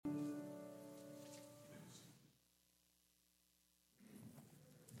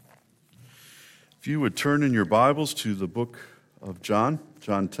If you would turn in your Bibles to the book of John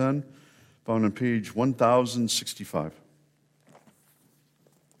 10, found on page 1065.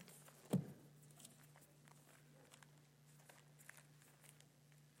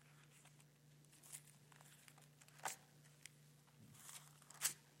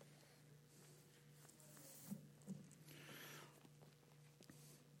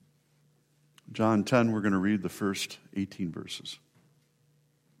 John 10, we're going to read the first 18 verses.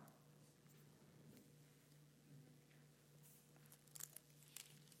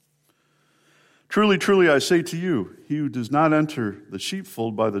 Truly, truly, I say to you, he who does not enter the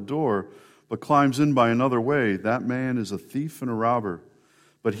sheepfold by the door, but climbs in by another way, that man is a thief and a robber.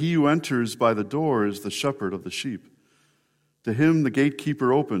 But he who enters by the door is the shepherd of the sheep. To him the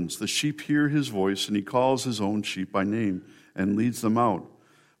gatekeeper opens, the sheep hear his voice, and he calls his own sheep by name and leads them out.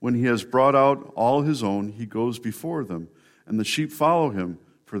 When he has brought out all his own, he goes before them, and the sheep follow him,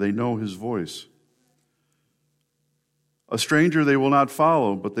 for they know his voice. A stranger they will not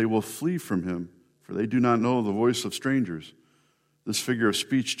follow, but they will flee from him, for they do not know the voice of strangers. This figure of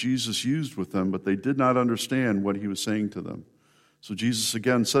speech Jesus used with them, but they did not understand what he was saying to them. So Jesus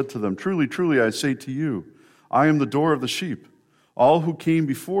again said to them, Truly, truly, I say to you, I am the door of the sheep. All who came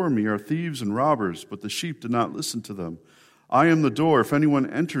before me are thieves and robbers, but the sheep did not listen to them. I am the door. If anyone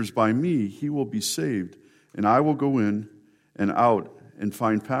enters by me, he will be saved, and I will go in and out and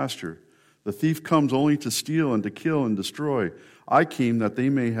find pasture. The thief comes only to steal and to kill and destroy. I came that they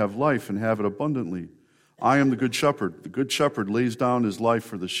may have life and have it abundantly. I am the good shepherd. The good shepherd lays down his life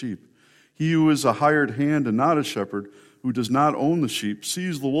for the sheep. He who is a hired hand and not a shepherd, who does not own the sheep,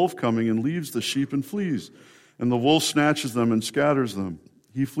 sees the wolf coming and leaves the sheep and flees. And the wolf snatches them and scatters them.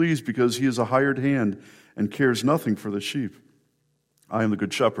 He flees because he is a hired hand and cares nothing for the sheep. I am the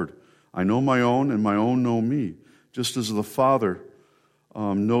good shepherd. I know my own, and my own know me, just as the Father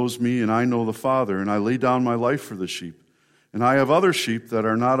knows me, and I know the Father, and I lay down my life for the sheep. And I have other sheep that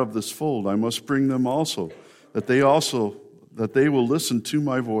are not of this fold. I must bring them also, that they will listen to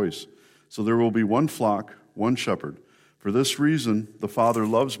my voice. So there will be one flock, one shepherd. For this reason the Father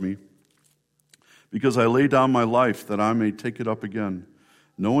loves me, because I lay down my life that I may take it up again.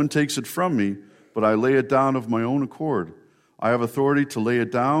 No one takes it from me, but I lay it down of my own accord. I have authority to lay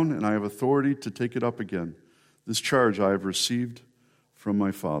it down, and I have authority to take it up again. This charge I have received from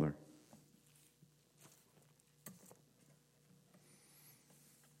my Father.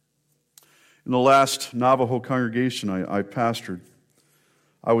 In the last Navajo congregation I pastored,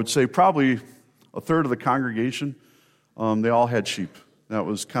 I would say probably a third of the congregation, they all had sheep. That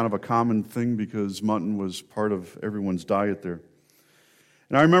was kind of a common thing because mutton was part of everyone's diet there.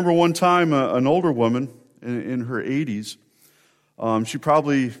 And I remember one time an older woman in her 80s, she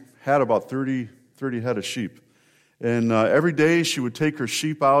probably had about 30 head of sheep. And every day she would take her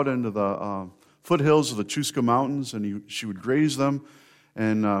sheep out into the foothills of the Chusca Mountains, and she would graze them,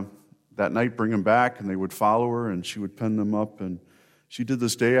 and that night bring them back, and they would follow her, and she would pen them up. And she did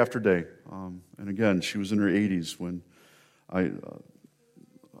this day after day. And again, she was in her 80s when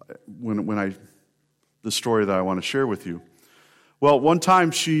the story that I want to share with you. Well, one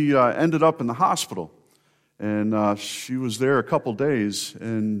time she ended up in the hospital. And she was there a couple days,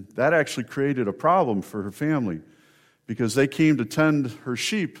 and that actually created a problem for her family because they came to tend her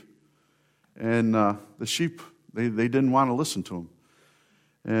sheep, and the sheep, they didn't want to listen to them.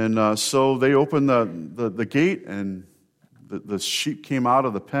 And so they opened the gate, and the sheep came out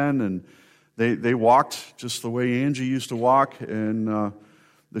of the pen, and they walked just the way Angie used to walk, and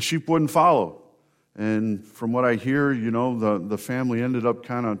the sheep wouldn't follow. And from what I hear, the family ended up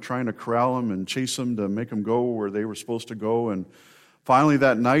kind of trying to corral them and chase them to make them go where they were supposed to go. And finally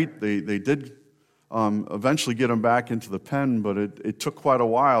that night, they did eventually get them back into the pen, but it took quite a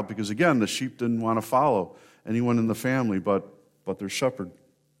while because, again, the sheep didn't want to follow anyone in the family but their shepherd.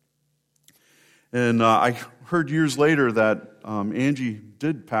 And I heard years later that Angie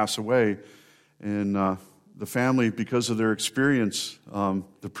did pass away, and the family, because of their experience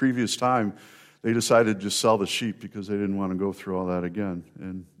the previous time, they decided to just sell the sheep because they didn't want to go through all that again.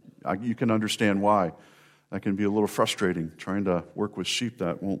 And you can understand why. That can be a little frustrating, trying to work with sheep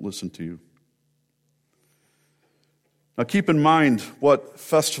that won't listen to you. Now keep in mind what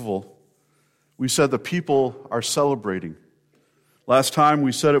festival we said the people are celebrating. Last time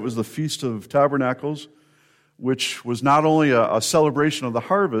we said it was the Feast of Tabernacles, which was not only a celebration of the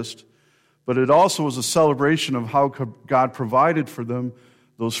harvest, but it also was a celebration of how God provided for them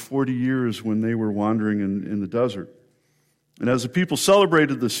those 40 years when they were wandering in the desert. And as the people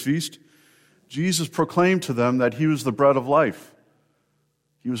celebrated this feast, Jesus proclaimed to them that he was the bread of life.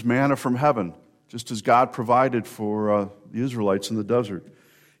 He was manna from heaven, just as God provided for the Israelites in the desert.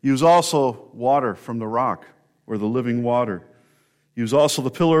 He was also water from the rock, or the living water. He was also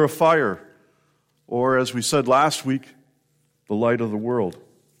the pillar of fire, or as we said last week, the light of the world,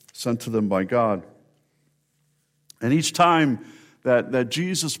 sent to them by God. And each time that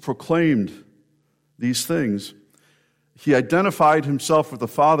Jesus proclaimed these things, he identified himself with the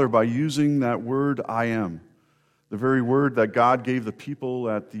Father by using that word, I am, the very word that God gave the people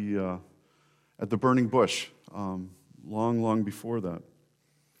at the burning bush, long before that.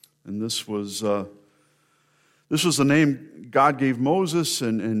 And this was the name God gave Moses,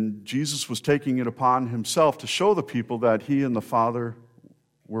 and Jesus was taking it upon himself to show the people that he and the Father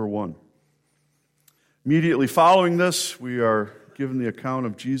were one. Immediately following this, we are given the account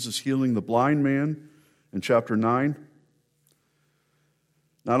of Jesus healing the blind man in chapter 9.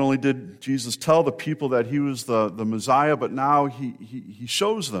 Not only did Jesus tell the people that he was the Messiah, but now he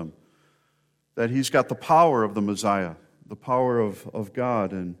shows them that he's got the power of the Messiah, the power of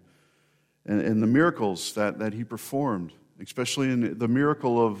God, and the miracles that he performed, especially in the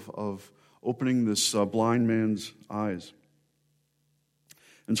miracle of opening this blind man's eyes.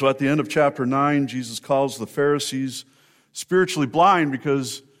 And so at the end of chapter 9, Jesus calls the Pharisees spiritually blind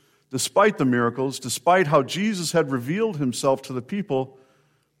because despite the miracles, despite how Jesus had revealed himself to the people,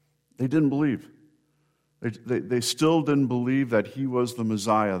 they didn't believe. They still didn't believe that he was the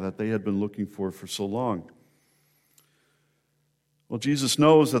Messiah that they had been looking for so long. Well, Jesus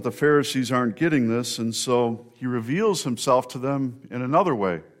knows that the Pharisees aren't getting this, and so he reveals himself to them in another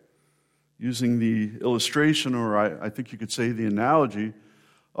way, using the illustration, or I think you could say the analogy,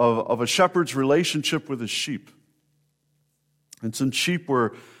 of a shepherd's relationship with his sheep. And since sheep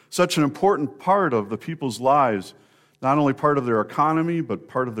were such an important part of the people's lives, not only part of their economy, but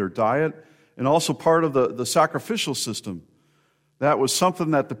part of their diet, and also part of the sacrificial system, that was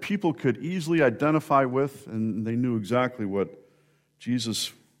something that the people could easily identify with, and they knew exactly what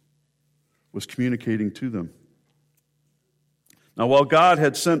Jesus was communicating to them. Now, while God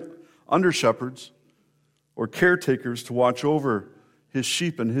had sent under-shepherds or caretakers to watch over his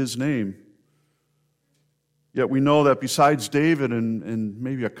sheep in his name, yet we know that besides David and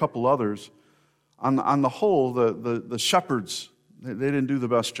maybe a couple others, on the whole, the shepherds, they didn't do the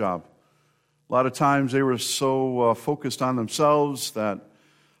best job. A lot of times they were so focused on themselves that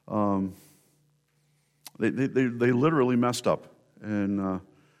they literally messed up. And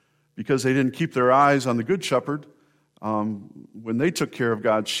because they didn't keep their eyes on the good shepherd, when they took care of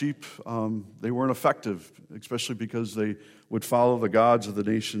God's sheep, they weren't effective, especially because they would follow the gods of the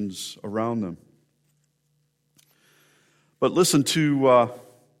nations around them. But listen to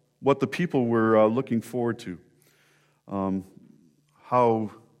what the people were looking forward to.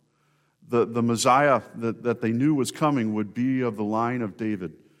 How the Messiah that they knew was coming would be of the line of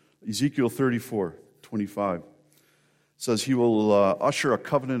David. Ezekiel 34:25 says he will usher a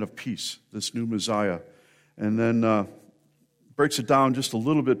covenant of peace, this new Messiah. And then breaks it down just a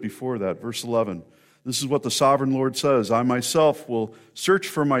little bit before that, verse 11. This is what the sovereign Lord says, I myself will search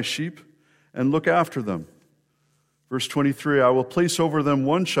for my sheep and look after them. Verse 23, I will place over them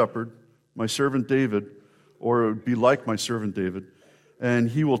one shepherd, my servant David, or it would be like my servant David, and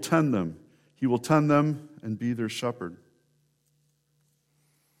he will tend them. He will tend them and be their shepherd.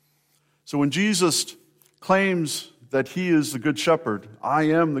 So when Jesus claims that he is the good shepherd, I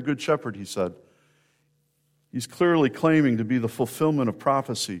am the good shepherd, he said, he's clearly claiming to be the fulfillment of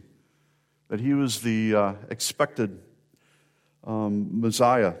prophecy, that he was the expected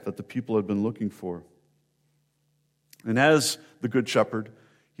Messiah that the people had been looking for. And as the good shepherd,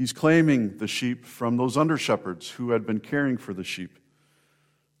 he's claiming the sheep from those under-shepherds who had been caring for the sheep,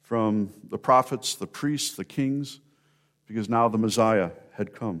 from the prophets, the priests, the kings, because now the Messiah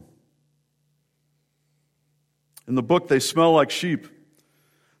had come. In the book, They Smell Like Sheep,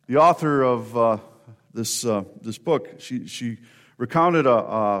 the author of this book, she recounted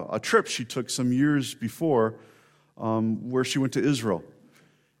a trip she took some years before where she went to Israel.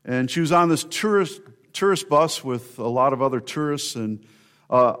 And she was on this tourist bus with a lot of other tourists, and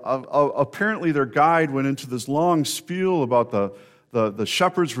apparently their guide went into this long spiel about the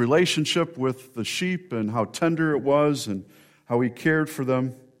shepherd's relationship with the sheep and how tender it was and how he cared for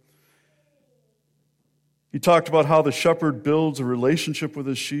them. He talked about how the shepherd builds a relationship with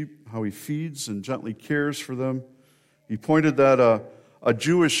his sheep, how he feeds and gently cares for them. He pointed that a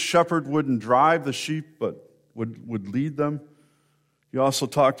Jewish shepherd wouldn't drive the sheep, but would lead them. He also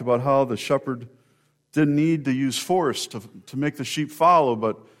talked about how the shepherd didn't need to use force to make the sheep follow,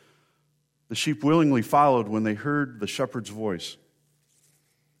 but the sheep willingly followed when they heard the shepherd's voice.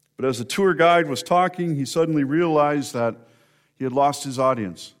 But as the tour guide was talking, he suddenly realized that he had lost his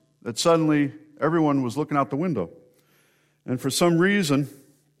audience, that suddenly everyone was looking out the window. And for some reason,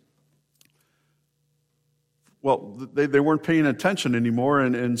 they weren't paying attention anymore,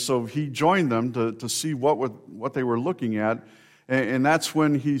 and so he joined them to see what they were looking at, and that's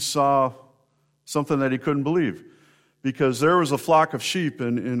when he saw something that he couldn't believe, because there was a flock of sheep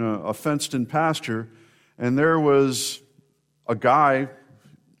in a fenced-in pasture, and there was a guy,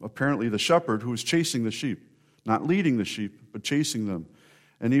 apparently the shepherd, who was chasing the sheep, not leading the sheep, but chasing them.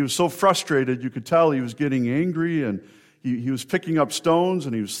 And he was so frustrated, you could tell he was getting angry, and he was picking up stones,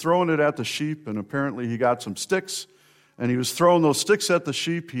 and he was throwing it at the sheep, and apparently he got some sticks, and he was throwing those sticks at the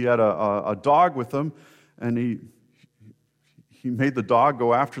sheep. He had a dog with him, and he made the dog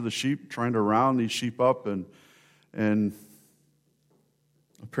go after the sheep, trying to round these sheep up, and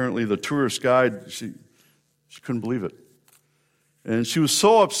apparently the tourist guide, she couldn't believe it. And she was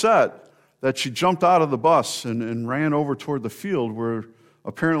so upset that she jumped out of the bus and ran over toward the field where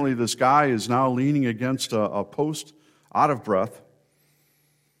apparently this guy is now leaning against a post, out of breath.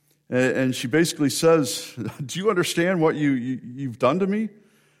 And she basically says, "Do you understand what you've done to me?"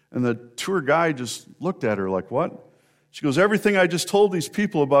 And the tour guide just looked at her like, "What?" She goes, "Everything I just told these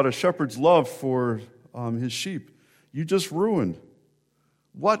people about a shepherd's love for his sheep, you just ruined.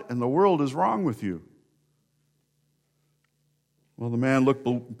 What in the world is wrong with you?" Well, the man looked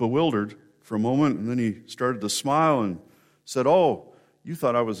bewildered for a moment, and then he started to smile and said, "Oh, you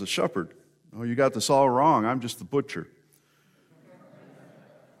thought I was a shepherd. Oh, you got this all wrong. I'm just the butcher."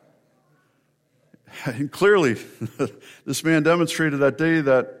 And clearly, this man demonstrated that day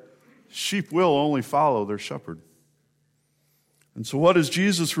that sheep will only follow their shepherd. And so what is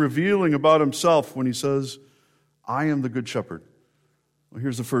Jesus revealing about himself when he says, "I am the good shepherd"? Well,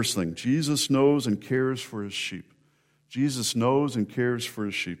 here's the first thing. Jesus knows and cares for his sheep. Jesus knows and cares for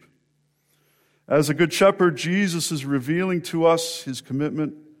his sheep. As a good shepherd, Jesus is revealing to us his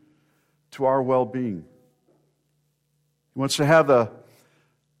commitment to our well-being. He wants to have the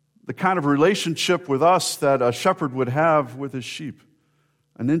kind of relationship with us that a shepherd would have with his sheep,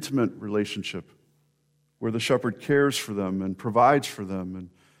 an intimate relationship where the shepherd cares for them and provides for them and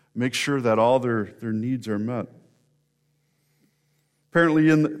makes sure that all their needs are met. Apparently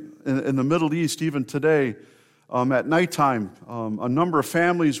in the Middle East, even today, at nighttime, a number of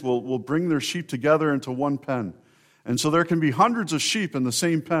families will bring their sheep together into one pen. And so there can be hundreds of sheep in the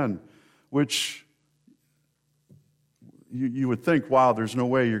same pen, which you would think, wow, there's no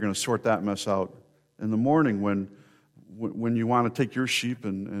way you're going to sort that mess out in the morning when you want to take your sheep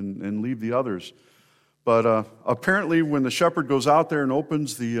and leave the others. But apparently when the shepherd goes out there and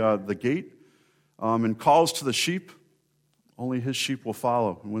opens the gate and calls to the sheep, only his sheep will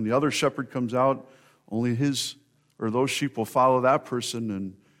follow. And when the other shepherd comes out, only those sheep will follow that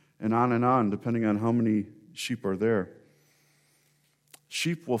person, and on, depending on how many sheep are there.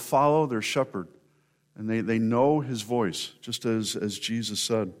 Sheep will follow their shepherd, and they know his voice, just as Jesus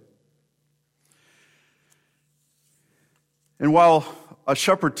said. And while a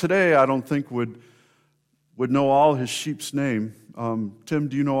shepherd today, I don't think would know all his sheep's name. Tim,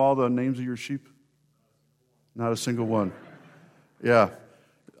 do you know all the names of your sheep? Not a single one. Yeah.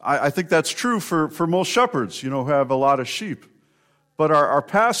 I think that's true for most shepherds, who have a lot of sheep. But our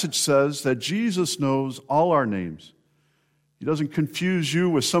passage says that Jesus knows all our names. He doesn't confuse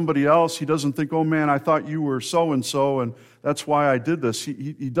you with somebody else. He doesn't think, "Oh man, I thought you were so-and-so, and that's why I did this."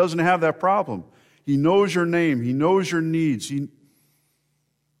 He doesn't have that problem. He knows your name. He knows your needs. He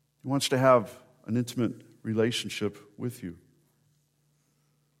wants to have an intimate relationship with you.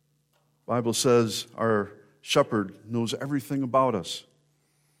 The Bible says our shepherd knows everything about us.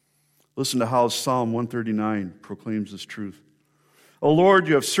 Listen to how Psalm 139 proclaims this truth. "O Lord,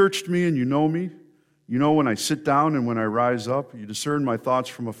 you have searched me and you know me. You know when I sit down and when I rise up. You discern my thoughts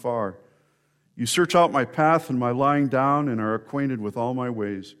from afar. You search out my path and my lying down and are acquainted with all my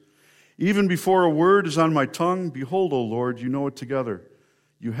ways. Even before a word is on my tongue, behold, O Lord, you know it together.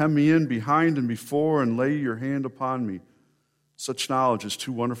 You hem me in behind and before and lay your hand upon me. Such knowledge is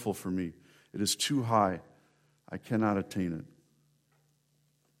too wonderful for me. It is too high. I cannot attain it."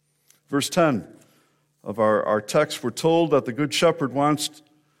 Verse 10 of our text, we're told that the Good Shepherd wants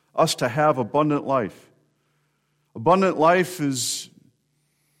us to have abundant life. Abundant life is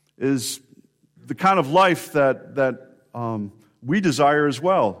the kind of life that we desire as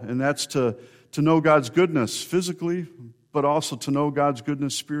well, and that's to know God's goodness physically, but also to know God's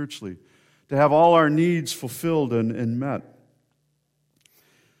goodness spiritually, to have all our needs fulfilled and met.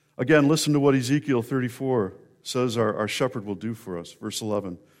 Again, listen to what Ezekiel 34 says our shepherd will do for us. Verse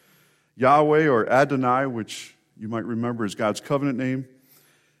 11, "Yahweh," or Adonai, which you might remember is God's covenant name,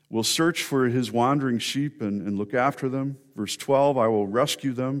 "will search for his wandering sheep and look after them." Verse 12, "I will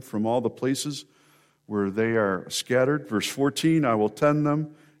rescue them from all the places where they are scattered." Verse 14, "I will tend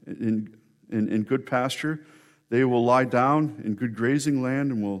them in good pasture. They will lie down in good grazing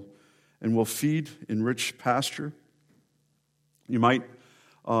land and will feed in rich pasture. You might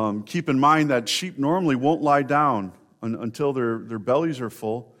keep in mind that sheep normally won't lie down until their bellies are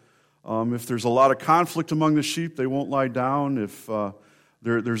full. If there's a lot of conflict among the sheep, they won't lie down. If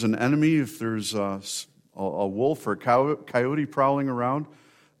there's an enemy, if there's a wolf or a coyote prowling around,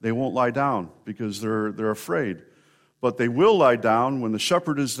 they won't lie down because they're afraid. But they will lie down when the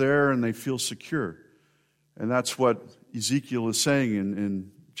shepherd is there and they feel secure. And that's what Ezekiel is saying in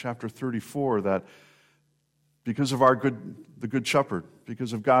chapter 34, that because of the good shepherd,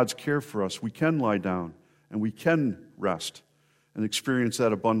 because of God's care for us, we can lie down and we can rest and experience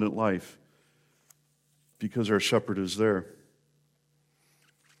that abundant life because our shepherd is there.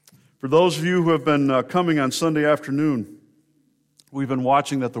 For those of you who have been coming on Sunday afternoon, we've been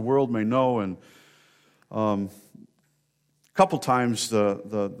watching That the World May Know, and a couple times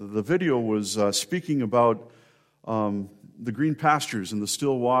the video was speaking about the green pastures and the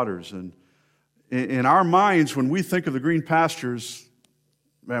still waters. And in our minds, when we think of the green pastures,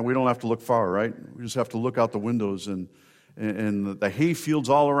 man, we don't have to look far, right? We just have to look out the windows and the hay fields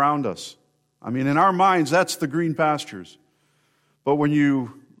all around us. I mean, in our minds, that's the green pastures. But when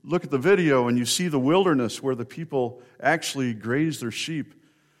you look at the video and you see the wilderness where the people actually graze their sheep,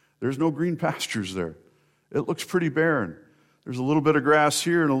 there's no green pastures there. It looks pretty barren. There's a little bit of grass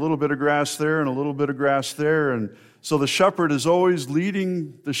here and a little bit of grass there and a little bit of grass there. And so the shepherd is always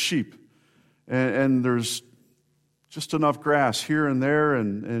leading the sheep. And there's just enough grass here and there.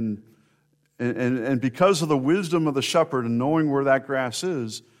 And because of the wisdom of the shepherd and knowing where that grass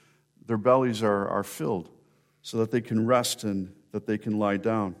is, their bellies are filled so that they can rest and that they can lie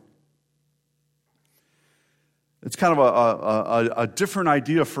down. It's kind of a different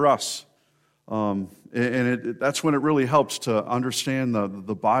idea for us. That's when it really helps to understand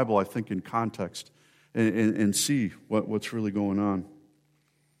the Bible, I think, in context and see what's really going on.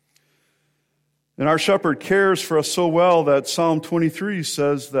 And our shepherd cares for us so well that Psalm 23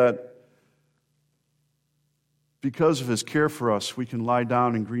 says that because of his care for us, we can lie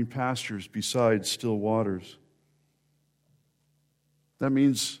down in green pastures beside still waters. That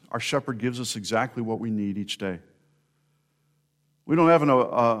means our shepherd gives us exactly what we need each day. We don't have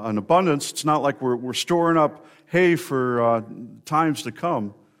an abundance. It's not like we're storing up hay for times to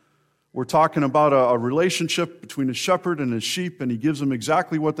come. We're talking about a relationship between a shepherd and his sheep, and he gives them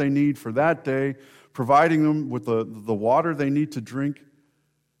exactly what they need for that day, providing them with the water they need to drink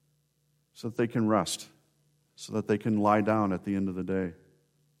so that they can rest, so that they can lie down at the end of the day.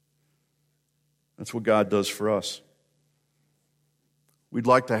 That's what God does for us. We'd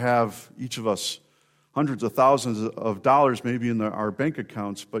like to have, each of us, hundreds of thousands of dollars maybe in our bank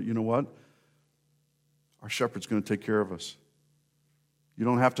accounts, but you know what? Our shepherd's going to take care of us. You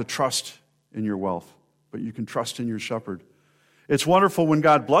don't have to trust in your wealth, but you can trust in your shepherd. It's wonderful when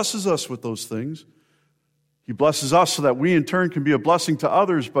God blesses us with those things. He blesses us so that we in turn can be a blessing to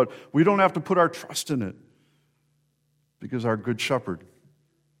others, but we don't have to put our trust in it because our good shepherd,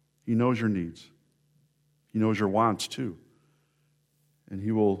 he knows your needs. He knows your wants too. And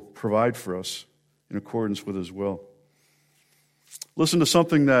he will provide for us in accordance with his will. Listen to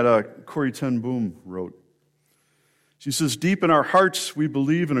something that Corrie ten Boom wrote. She says, "Deep in our hearts we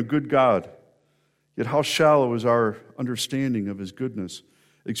believe in a good God, yet how shallow is our understanding of his goodness,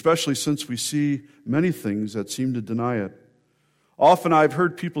 especially since we see many things that seem to deny it. Often I've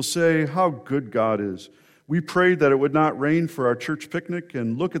heard people say how good God is. We prayed that it would not rain for our church picnic,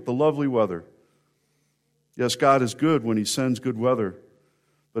 and look at the lovely weather. Yes, God is good when he sends good weather.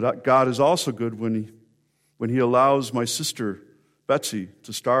 But God is also good when he allows my sister, Betsy,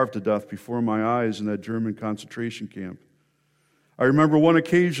 to starve to death before my eyes in that German concentration camp. I remember one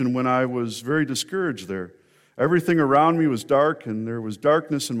occasion when I was very discouraged there. Everything around me was dark, and there was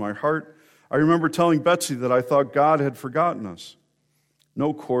darkness in my heart. I remember telling Betsy that I thought God had forgotten us.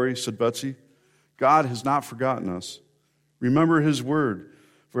 'No, Corrie,' said Betsy, 'God has not forgotten us. Remember his word,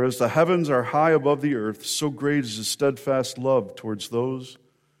 for as the heavens are high above the earth, so great is his steadfast love towards those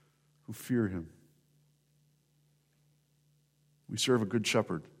who fear him.'" We serve a good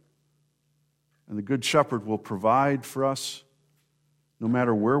shepherd. And the good shepherd will provide for us no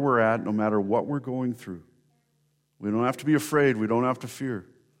matter where we're at, no matter what we're going through. We don't have to be afraid. We don't have to fear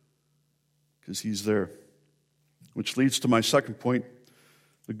because he's there. Which leads to my second point.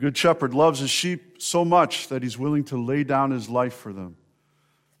 The good shepherd loves his sheep so much that he's willing to lay down his life for them.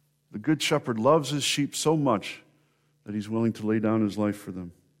 The good shepherd loves his sheep so much that he's willing to lay down his life for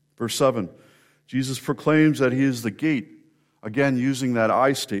them. Verse 7, Jesus proclaims that he is the gate, again using that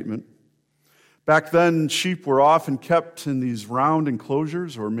I statement. Back then, sheep were often kept in these round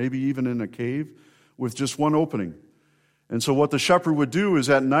enclosures or maybe even in a cave with just one opening. And so what the shepherd would do is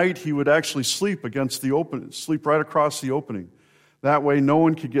at night he would actually sleep sleep right across the opening. That way no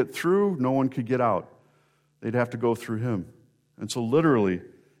one could get through, no one could get out. They'd have to go through him. And so literally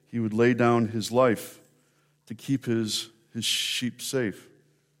he would lay down his life to keep his sheep safe.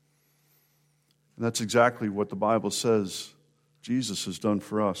 And that's exactly what the Bible says Jesus has done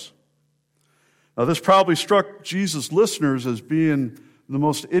for us. Now, this probably struck Jesus' listeners as being the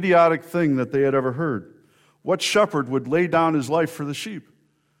most idiotic thing that they had ever heard. What shepherd would lay down his life for the sheep?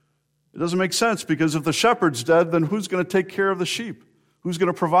 It doesn't make sense, because if the shepherd's dead, then who's going to take care of the sheep? Who's going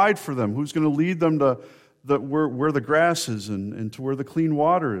to provide for them? Who's going to lead them to where the grass is and to where the clean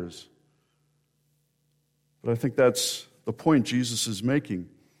water is? But I think that's the point Jesus is making.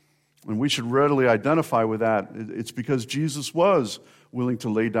 And we should readily identify with that. It's because Jesus was willing to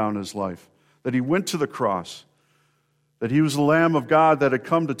lay down his life, that he went to the cross, that he was the Lamb of God that had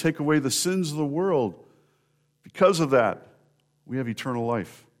come to take away the sins of the world. Because of that, we have eternal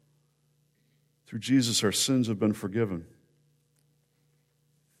life. Through Jesus, our sins have been forgiven.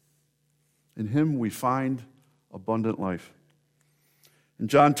 In him we find abundant life. In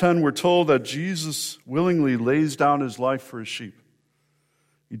John 10, we're told that Jesus willingly lays down his life for his sheep.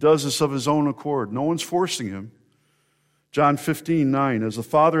 He does this of his own accord. No one's forcing him. John 15:9, as the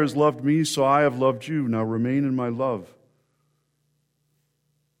Father has loved me, so I have loved you. Now remain in my love.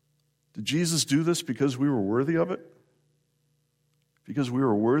 Did Jesus do this because we were worthy of it? Because we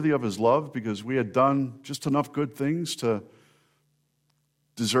were worthy of his love? Because we had done just enough good things to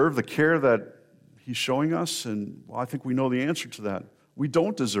deserve the care that he's showing us? And well, I think we know the answer to that. We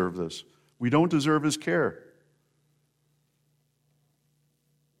don't deserve this. We don't deserve his care.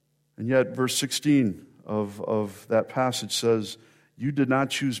 And yet, verse 16 of that passage says, you did not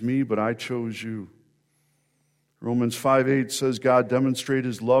choose me, but I chose you. Romans 5:8 says, God demonstrated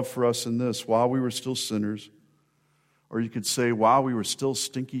his love for us in this, while we were still sinners, or you could say, while we were still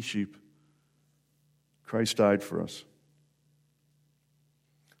stinky sheep, Christ died for us.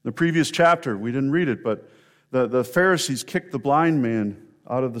 In the previous chapter, we didn't read it, but the Pharisees kicked the blind man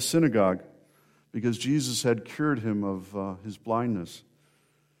out of the synagogue because Jesus had cured him of his blindness.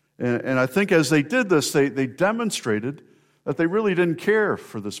 And I think as they did this, they demonstrated that they really didn't care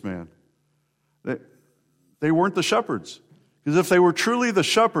for this man. They weren't the shepherds. Because if they were truly the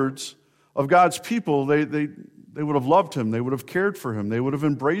shepherds of God's people, they would have loved him. They would have cared for him. They would have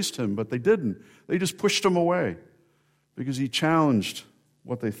embraced him, but they didn't. They just pushed him away because he challenged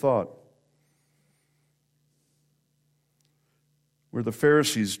what they thought. Where the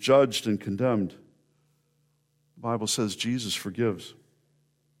Pharisees judged and condemned, the Bible says Jesus forgives.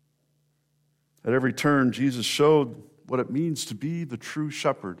 At every turn, Jesus showed what it means to be the true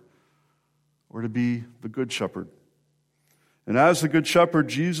shepherd, or to be the good shepherd. And as the good shepherd,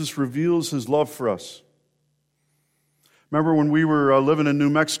 Jesus reveals his love for us. Remember when we were living in New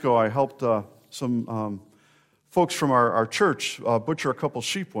Mexico, I helped some folks from our church butcher a couple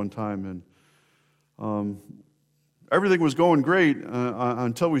sheep one time, and everything was going great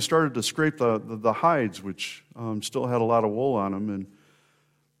until we started to scrape the hides, which still had a lot of wool on them. And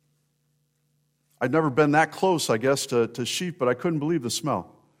I'd never been that close, I guess, to sheep, but I couldn't believe the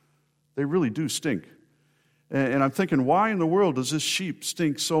smell. They really do stink. And I'm thinking, why in the world does this sheep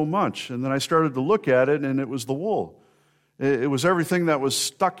stink so much? And then I started to look at it, and it was the wool. It was everything that was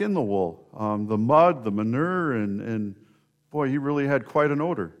stuck in the wool, the mud, the manure, and boy, he really had quite an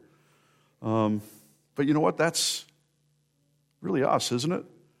odor. But you know what? That's really us, isn't it?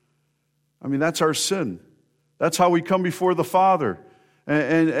 I mean, that's our sin. That's how we come before the Father.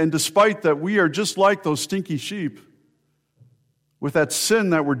 And despite that, we are just like those stinky sheep with that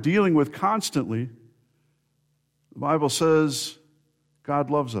sin that we're dealing with constantly. The Bible says God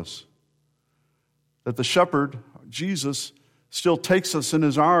loves us. That the shepherd, Jesus, still takes us in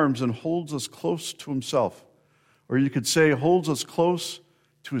his arms and holds us close to himself. Or you could say holds us close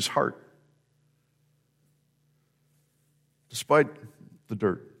to his heart. Despite the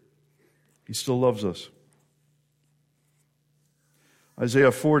dirt, he still loves us.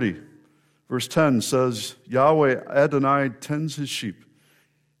 Isaiah 40, verse 10 says, Yahweh Adonai tends his sheep.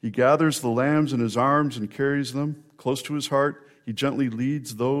 He gathers the lambs in his arms and carries them close to his heart. He gently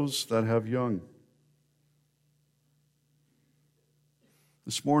leads those that have young.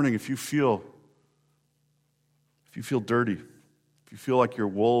 This morning, if you feel dirty, if you feel like your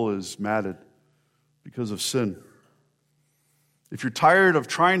wool is matted because of sin, if you're tired of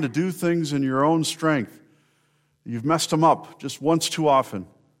trying to do things in your own strength, you've messed them up just once too often,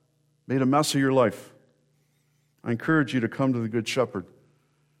 made a mess of your life, I encourage you to come to the Good Shepherd.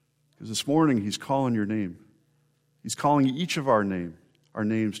 Because this morning, he's calling your name. He's calling each of our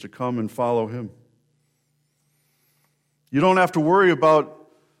names to come and follow him. You don't have to worry about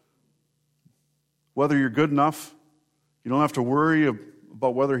whether you're good enough. You don't have to worry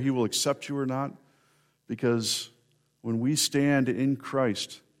about whether he will accept you or not, because when we stand in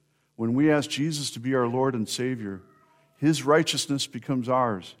Christ, when we ask Jesus to be our Lord and Savior, his righteousness becomes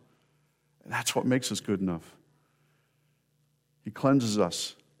ours. And that's what makes us good enough. He cleanses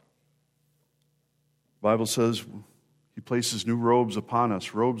us. The Bible says he places new robes upon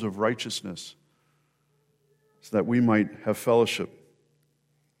us, robes of righteousness, so that we might have fellowship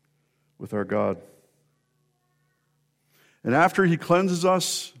with our God. And after he cleanses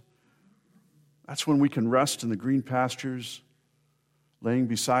us, that's when we can rest in the green pastures, laying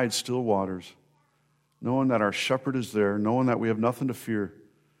beside still waters, knowing that our shepherd is there, knowing that we have nothing to fear.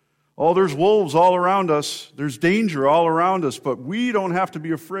 Oh, there's wolves all around us. There's danger all around us, but we don't have to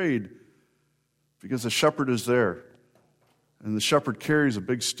be afraid because the shepherd is there. And the shepherd carries a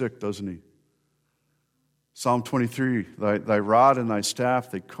big stick, doesn't he? Psalm 23, thy rod and thy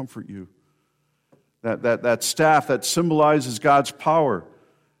staff, they comfort you. That staff, that symbolizes God's power.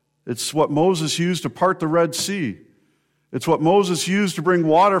 It's what Moses used to part the Red Sea. It's what Moses used to bring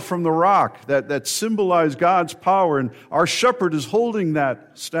water from the rock, that symbolized God's power. And our shepherd is holding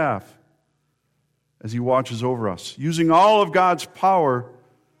that staff as he watches over us, using all of God's power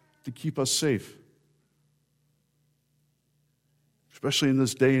to keep us safe. Especially in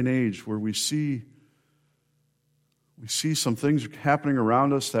this day and age where we see some things happening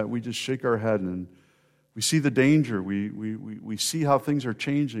around us that we just shake our head, and we see the danger. We see how things are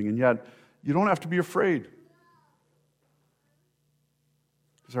changing, and yet you don't have to be afraid,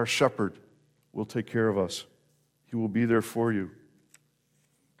 because our shepherd will take care of us. He will be there for you.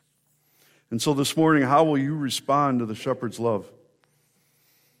 And so this morning, how will you respond to the shepherd's love?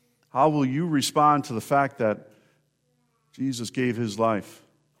 How will you respond to the fact that Jesus gave his life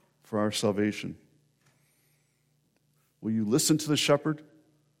for our salvation? Will you listen to the shepherd?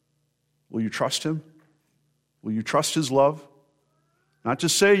 Will you trust him? Will you trust his love? Not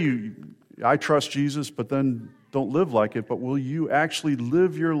just say I trust Jesus, but then don't live like it, but will you actually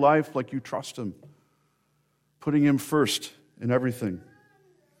live your life like you trust him, putting him first in everything?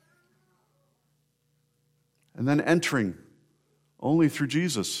 And then entering only through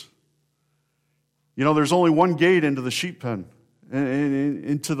Jesus. You know, there's only one gate into the sheep pen,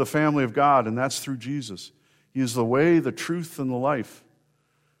 into the family of God, and that's through Jesus. He is the way, the truth, and the life.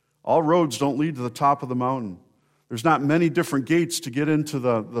 All roads don't lead to the top of the mountain. There's not many different gates to get into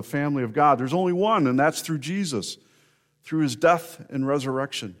the family of God. There's only one, and that's through Jesus, through his death and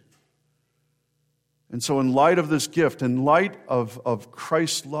resurrection. And so in light of this gift, in light of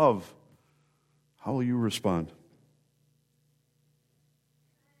Christ's love, how will you respond?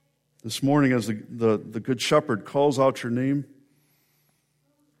 This morning, as the Good Shepherd calls out your name,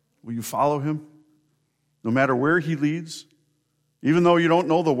 will you follow him? No matter where he leads, even though you don't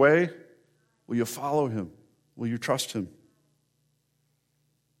know the way, will you follow him? Will you trust him?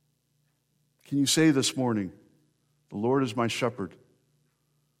 Can you say this morning, the Lord is my shepherd.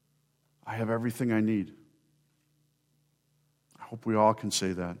 I have everything I need. I hope we all can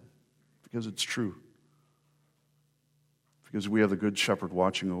say that, because it's true. Because we have the Good Shepherd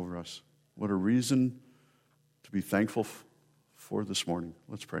watching over us. What a reason to be thankful for this morning.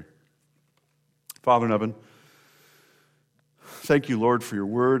 Let's pray. Father in heaven, thank you, Lord, for your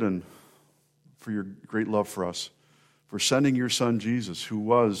word and for your great love for us, for sending your son Jesus, who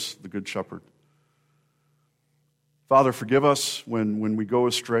was the Good Shepherd. Father, forgive us when we go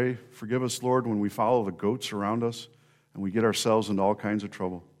astray. Forgive us, Lord, when we follow the goats around us and we get ourselves into all kinds of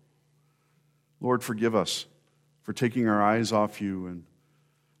trouble. Lord, forgive us for taking our eyes off you. And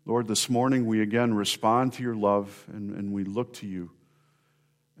Lord, this morning we again respond to your love and we look to you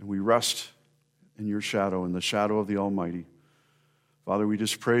and we rest in your shadow, in the shadow of the Almighty. Father, we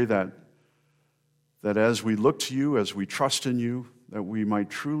just pray that as we look to you, as we trust in you, that we might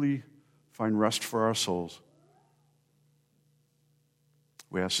truly find rest for our souls.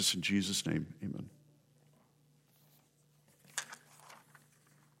 We ask this in Jesus' name. Amen.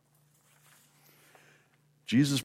 Jesus